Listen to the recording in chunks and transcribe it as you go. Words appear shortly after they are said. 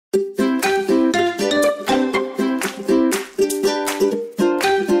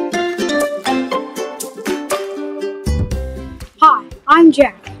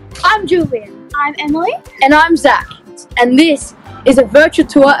I'm Julian. I'm Emily. And I'm Zach. And this is a virtual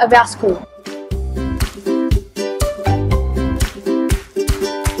tour of our school.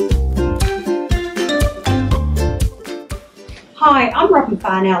 Hi, I'm Robyn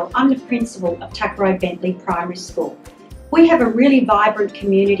Farnell. I'm the principal of Bentleigh Primary School. We have a really vibrant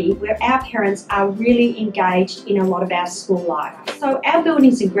community where our parents are really engaged in a lot of our school life. So our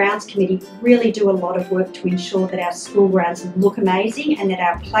Buildings and Grounds Committee really do a lot of work to ensure that our school grounds look amazing and that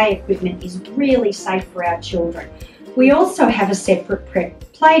our play equipment is really safe for our children. We also have a separate prep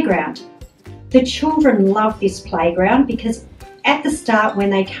playground. The children love this playground because at the start, when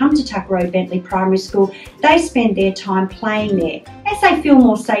they come to Bentleigh Primary School, they spend their time playing there. As they feel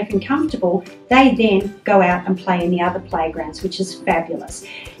more safe and comfortable, they then go out and play in the other playgrounds, which is fabulous.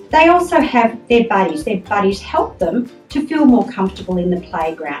 They also have their buddies. Their buddies help them to feel more comfortable in the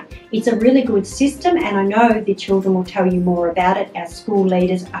playground. It's a really good system, and I know the children will tell you more about it. Our school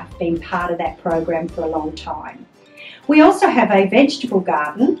leaders have been part of that program for a long time. We also have a vegetable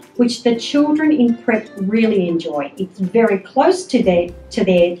garden, which the children in prep really enjoy. It's very close to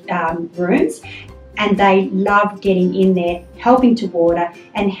their rooms, and they love getting in there, helping to water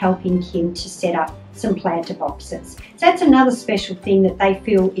and helping Kim to set up some planter boxes. So that's another special thing that they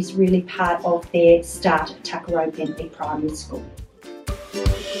feel is really part of their start at Bentleigh Primary School.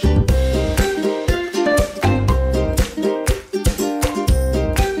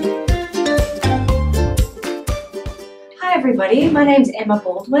 Hi everybody, my name's Emma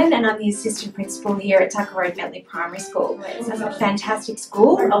Baldwin and I'm the assistant principal here at Bentleigh Primary School. It's a fantastic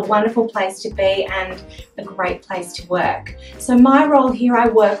school, a wonderful place to be and a great place to work. So my role here, I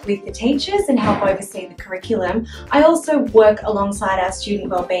work with the teachers and help oversee the curriculum. I also work alongside our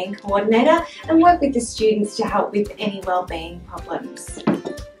student wellbeing coordinator and work with the students to help with any wellbeing problems.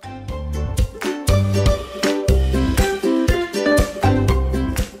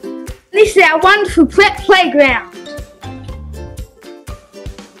 This is our wonderful prep playground.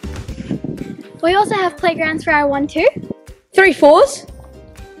 We also have playgrounds for our 1-2, 3-4s,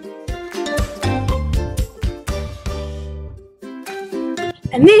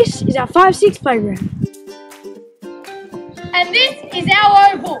 and this is our 5-6 playground. and this is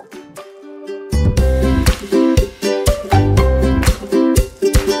our oval.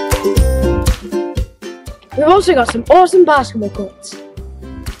 We've also got some awesome basketball courts.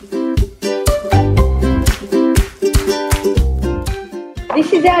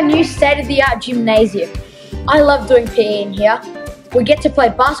 This is our new state-of-the-art gymnasium. I love doing PE in here. We get to play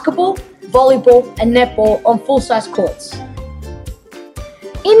basketball, volleyball and netball on full-size courts.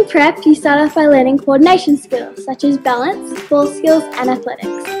 In prep, you start off by learning coordination skills such as balance, ball skills and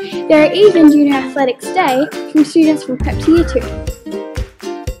athletics. There are even junior athletics day from students from prep to year 2.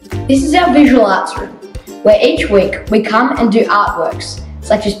 This is our visual arts room, where each week we come and do artworks,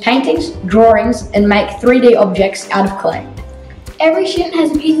 such as paintings, drawings and make 3D objects out of clay. Every student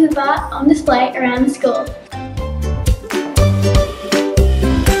has a piece of art on display around the school.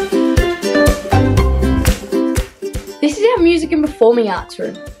 This is our music and performing arts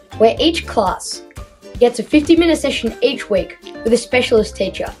room, where each class gets a 50-minute session each week with a specialist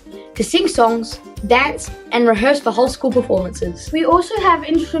teacher to sing songs, dance and rehearse for whole school performances. We also have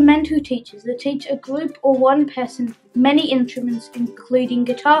instrumental teachers that teach a group or one person many instruments including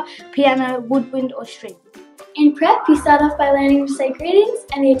guitar, piano, woodwind or string. In prep, you start off by learning to say greetings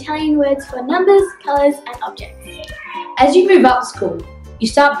and the Italian words for numbers, colours and objects. As you move up school, you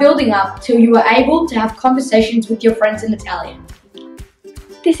start building up till you are able to have conversations with your friends in Italian.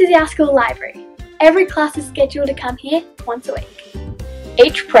 This is our school library. Every class is scheduled to come here once a week.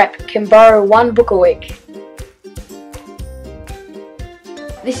 Each prep can borrow 1 book a week.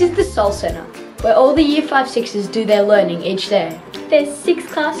 This is the Soul Centre, where all the Year 5-6s do their learning each day. There's 6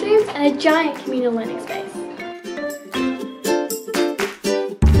 classrooms and a giant communal learning space.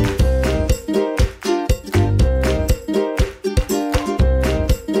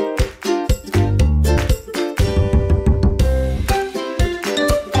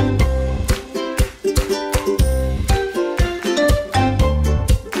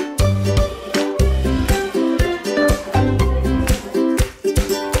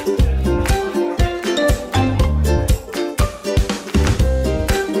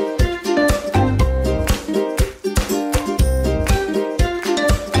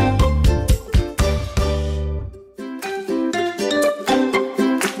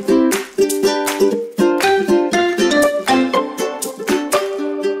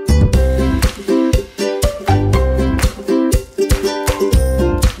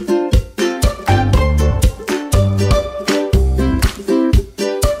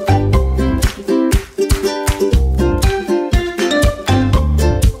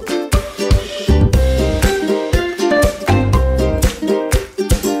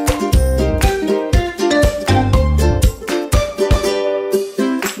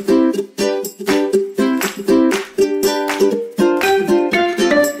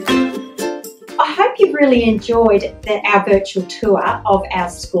 enjoyed our virtual tour of our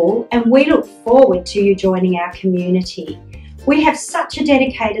school, and we look forward to you joining our community. We have such a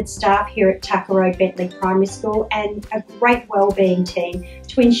dedicated staff here at Tucker Road Bentleigh Primary School and a great wellbeing team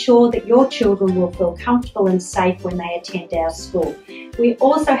to ensure that your children will feel comfortable and safe when they attend our school. We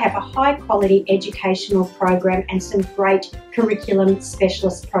also have a high quality educational program and some great curriculum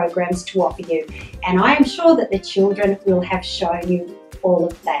specialist programs to offer you. And I am sure that the children will have shown you all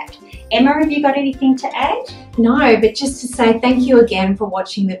of that. Emma, have you got anything to add? No, but just to say thank you again for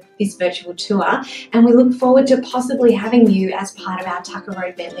watching this virtual tour, and we look forward to possibly having you as part of our Tucker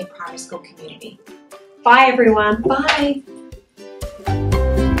Road Bentleigh Primary School community. Bye everyone. Bye.